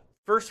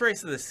 First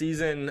race of the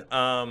season,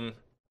 I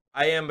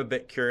am a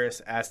bit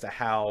curious as to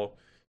how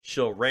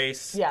she'll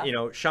race. Yeah.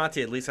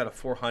 Shanti at least had a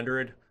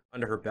 400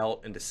 under her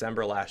belt in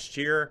December last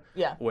year,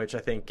 which I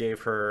think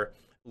gave her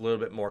a little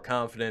bit more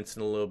confidence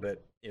and a little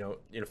bit,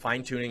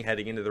 fine-tuning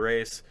heading into the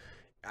race.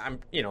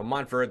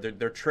 Montverde,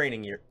 they're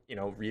training year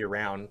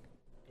round,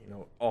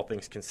 all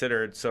things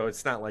considered, so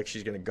it's not like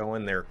she's going to go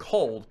in there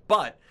cold.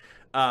 But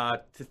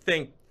to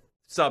think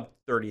sub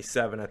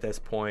 37 at this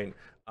point,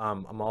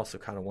 I'm also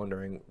kind of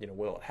wondering,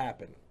 will it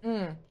happen?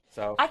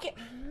 So I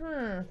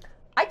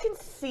can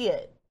see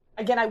it.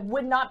 Again, I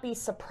would not be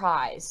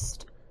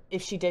surprised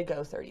if she did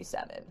go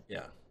 37.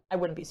 Yeah, I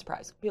wouldn't be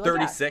surprised.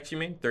 36, you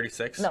mean?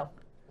 36? No.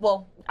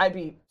 Well, I'd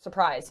be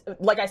surprised.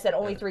 Like I said,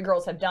 only 3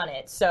 girls have done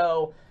it,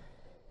 so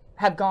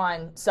have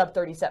gone sub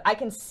 37. I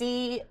can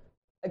see.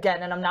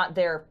 Again, and I'm not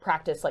there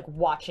practice, like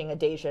watching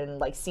Adaejah and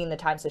like seeing the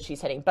times that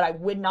she's hitting, but I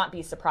would not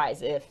be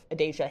surprised if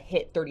Adaejah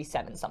hit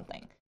 37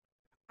 something.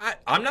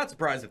 I'm not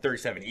surprised at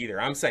 37 either.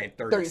 I'm saying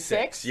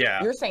 36. 36?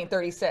 Yeah. You're saying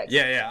 36.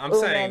 Yeah. I'm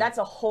saying. Man, that's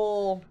a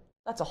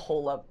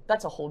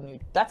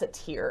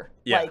tier.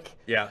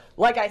 Yeah.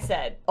 Like I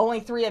said, only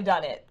 3 have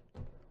done it.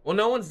 Well,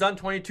 no one's done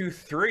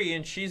 22.3,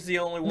 and she's the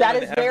only one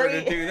that ever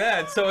to do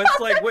that. So it's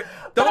like,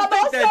 don't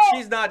think that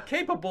she's not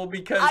capable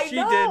because she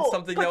did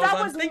something that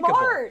was unthinkable.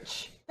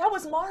 That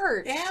was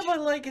March. Yeah,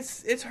 but like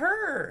it's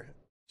her.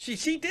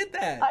 She did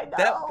that. I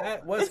know.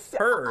 That was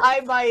her.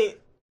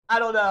 I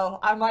don't know.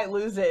 I might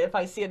lose it if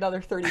I see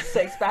another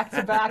 36 back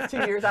to back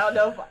 2 years. I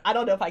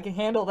don't know if I can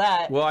handle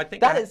that. Well, I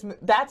think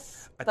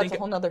that's a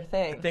whole nother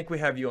thing. I think we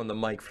have you on the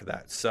mic for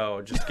that.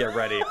 So just get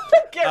ready.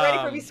 Get ready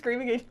for me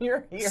screaming in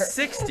your ear.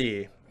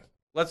 60.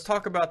 Let's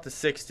talk about the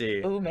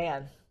 60. Oh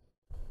man.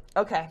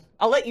 Okay,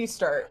 I'll let you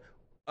start.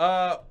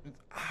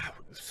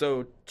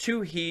 So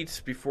 2 heats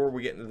before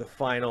we get into the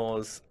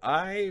finals.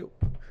 I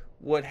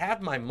would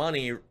have my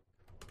money,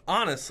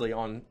 honestly,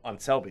 on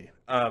Selby.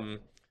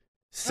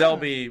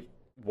 Selby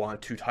won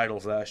 2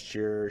 titles last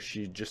year.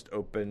 She just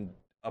opened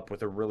up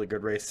with a really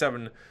good race.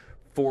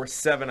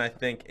 7.47, I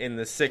think, in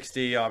the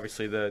 60.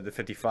 Obviously, the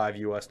 55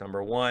 U.S.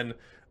 number one.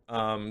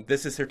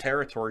 This is her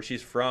territory.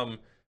 She's from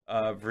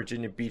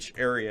Virginia Beach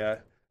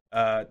area.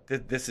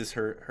 This is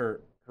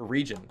her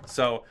region.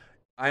 So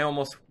I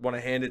almost want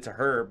to hand it to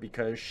her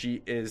because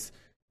she is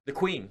the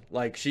queen.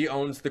 Like, she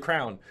owns the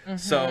crown.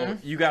 So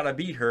you got to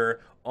beat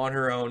her on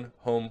her own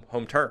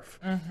home turf.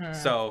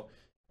 So,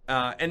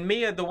 and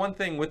Mia, the one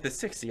thing with the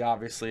 60,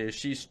 obviously, is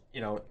she's,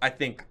 I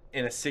think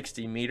in a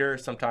 60 meter,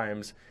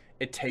 sometimes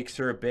it takes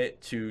her a bit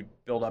to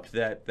build up to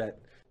that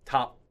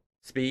top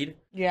speed.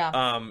 Yeah.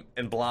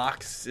 And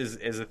blocks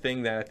is a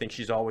thing that I think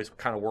she's always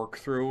kind of worked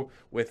through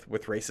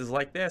with races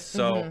like this.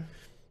 So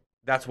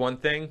that's one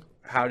thing.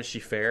 How does she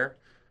fare?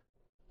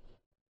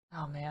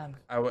 Oh man.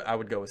 I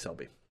would go with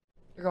Selby.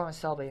 You're going with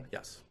Selby.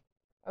 Yes.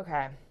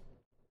 Okay.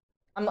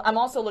 I'm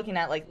also looking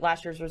at like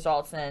last year's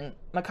results, and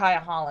Micaiah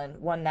Holland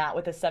won that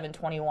with a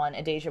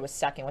 7:21. Adaejah was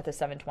second with a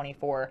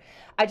 7:24.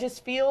 I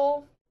just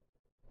feel,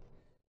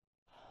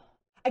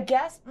 I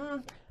guess,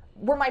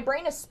 where my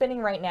brain is spinning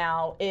right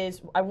now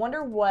is I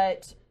wonder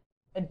what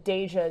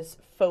Adaejah's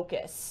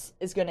focus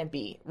is going to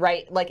be,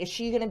 right? Like, is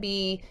she going to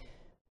be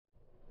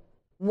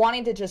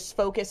wanting to just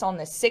focus on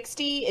the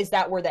 60? Is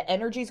that where the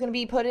energy is going to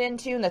be put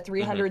into? And the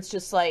 300's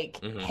just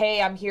like, hey,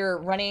 I'm here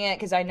running it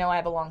because I know I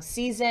have a long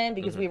season,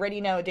 because we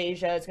already know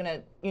Adaejah is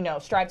going to,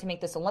 strive to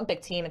make this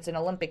Olympic team. It's an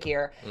Olympic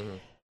year.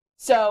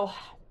 So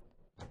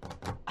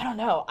I don't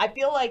know. I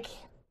feel like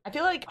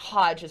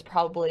Hodge is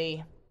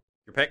probably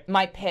your pick.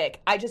 My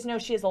pick. I just know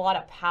she has a lot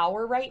of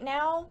power right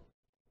now.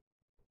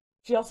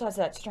 She also has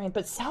that strength.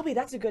 But Selby,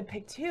 that's a good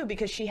pick too,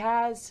 because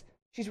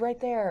she's right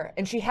there,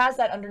 and she has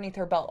that underneath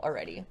her belt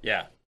already.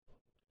 Yeah,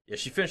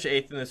 she finished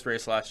 8th in this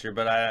race last year,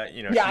 but I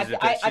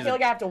feel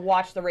like I have to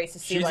watch the race to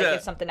see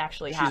if something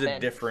actually happened. She's a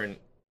different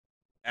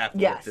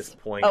athlete at this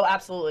point. Oh,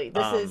 absolutely.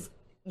 This is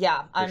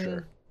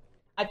sure.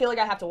 I feel like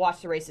I have to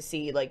watch the race to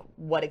see like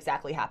what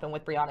exactly happened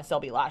with Brianna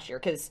Selby last year,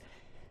 because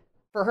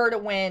for her to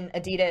win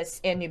Adidas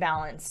and New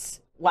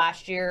Balance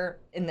last year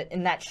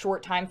in that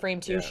short time frame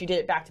too, she did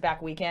it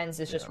back-to-back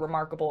weekends, is just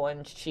remarkable,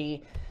 and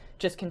she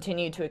just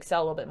continued to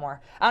excel a little bit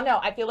more. I don't know.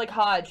 I feel like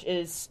Hodge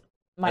is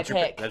my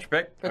pick. That's your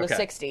pick? For the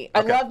 60.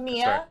 I love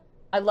Mia.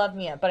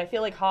 But I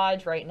feel like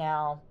Hodge right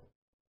now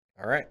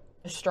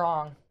is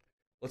strong.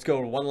 Let's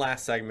go to one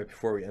last segment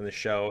before we end the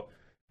show.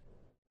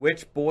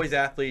 Which boys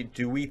athlete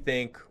do we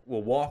think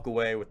will walk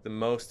away with the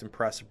most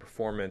impressive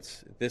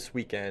performance this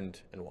weekend,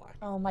 and why?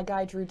 Oh, my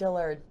guy, Drew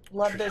Dillard.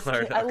 Love this kid.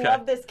 Okay. I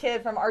love this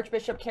kid from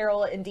Archbishop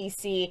Carroll in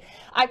D.C.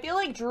 I feel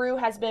like Drew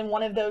has been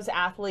one of those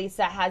athletes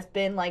that has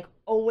been, like,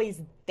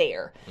 always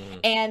there.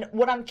 And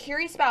what I'm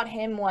curious about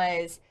him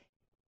was,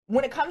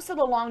 when it comes to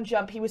the long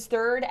jump, he was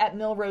third at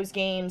Millrose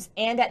Games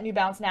and at New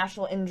Balance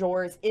National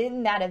Indoors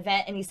in that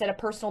event, and he set a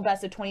personal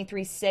best of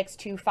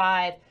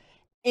 23.625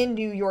 in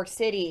New York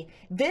City.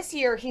 This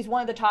year, he's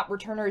one of the top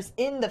returners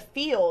in the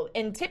field,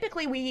 and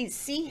typically we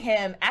see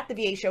him at the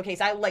VA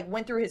Showcase. I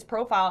went through his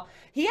profile.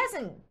 He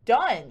hasn't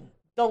done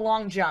the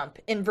long jump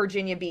in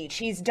Virginia Beach.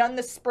 He's done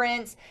the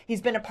sprints. He's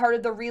been a part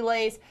of the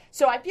relays.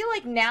 So I feel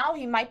like now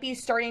he might be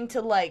starting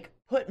to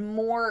put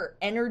more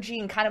energy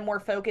and kind of more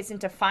focus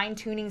into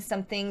fine-tuning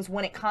some things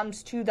when it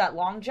comes to that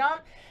long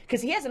jump,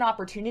 because he has an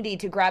opportunity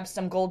to grab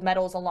some gold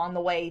medals along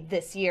the way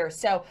this year.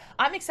 So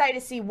I'm excited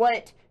to see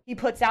what he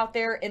puts out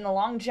there in the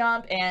long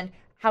jump and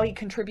how he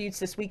contributes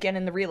this weekend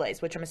in the relays,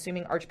 which I'm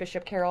assuming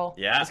Archbishop Carroll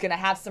is going to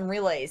have some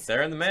relays.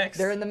 They're in the mix.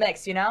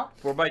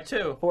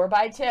 4x2.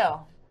 4x2.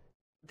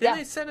 Didn't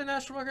they set a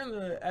national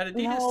record at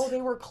Adidas? No,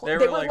 they were They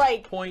were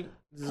like point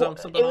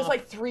something. It was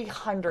like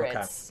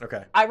 300s.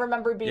 Okay. I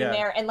remember being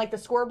there, and the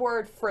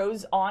scoreboard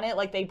froze on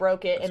it, they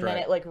broke it, then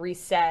it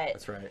reset.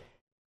 That's right.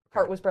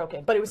 Heart was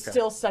broken, but it was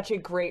still such a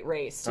great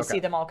race to see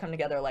them all come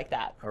together like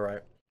that. All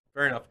right,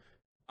 fair enough.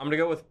 I'm gonna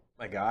go with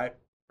my guy,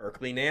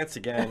 Berkeley Nance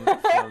again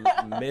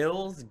from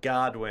Mills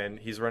Godwin.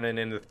 He's running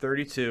in the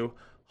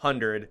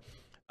 3200.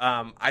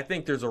 I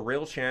think there's a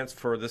real chance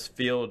for this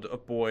field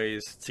of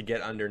boys to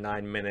get under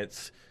 9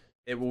 minutes.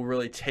 It will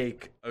really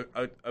take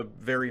a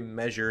very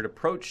measured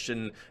approach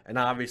and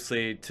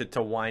obviously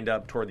to wind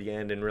up toward the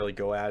end and really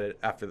go at it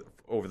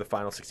over the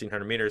final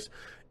 1,600 meters.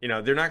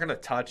 They're not going to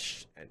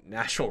touch a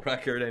national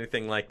record,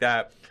 anything like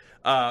that.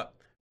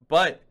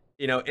 But,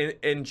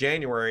 in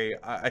January,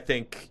 I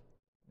think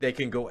they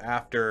can go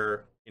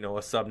after,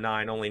 a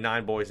sub-9. Only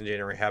 9 boys in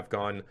January have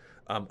gone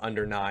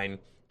under 9,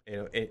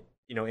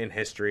 in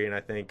history. And I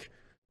think,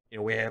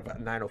 we have a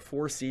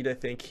 904 seed, I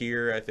think,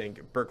 here. I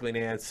think Berkeley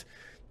Nance,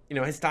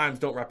 his times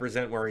don't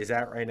represent where he's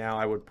at right now.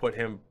 I would put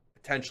him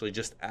potentially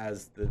just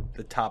as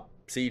the top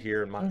seed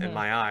here in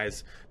my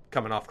eyes,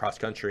 coming off cross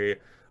country.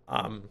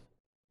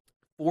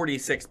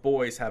 46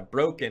 boys have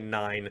broken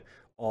 9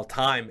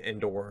 all-time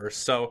indoors.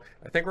 So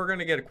I think we're going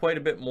to get quite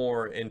a bit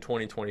more in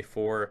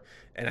 2024.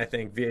 And I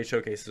think VA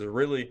Showcase is a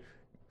really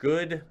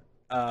good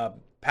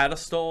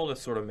pedestal to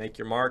sort of make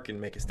your mark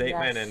and make a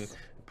statement and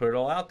put it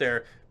all out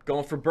there.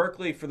 Going for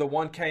Berkeley for the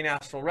 1K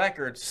national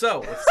record.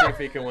 So let's see if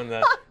he can win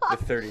the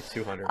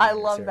 3,200. I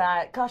love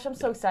that. Gosh, I'm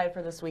so excited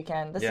for this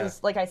weekend. This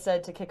is, like I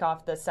said, to kick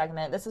off this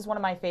segment, this is one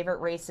of my favorite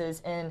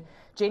races in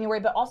January,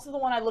 but also the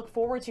one I look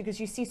forward to because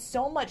you see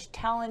so much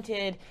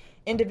talented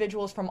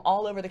individuals from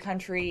all over the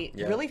country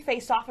really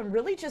face off and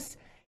really just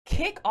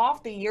kick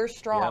off the year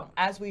strong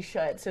as we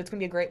should. So it's going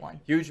to be a great one.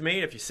 Huge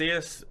meet. If you see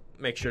us,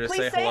 make sure to Please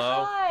say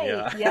hello.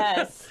 Hi.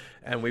 Yes.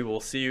 And we will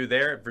see you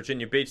there at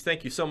Virginia Beach.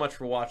 Thank you so much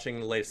for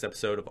watching the latest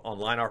episode of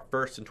Online, our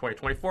first in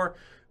 2024.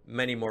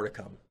 Many more to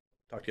come.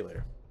 Talk to you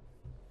later.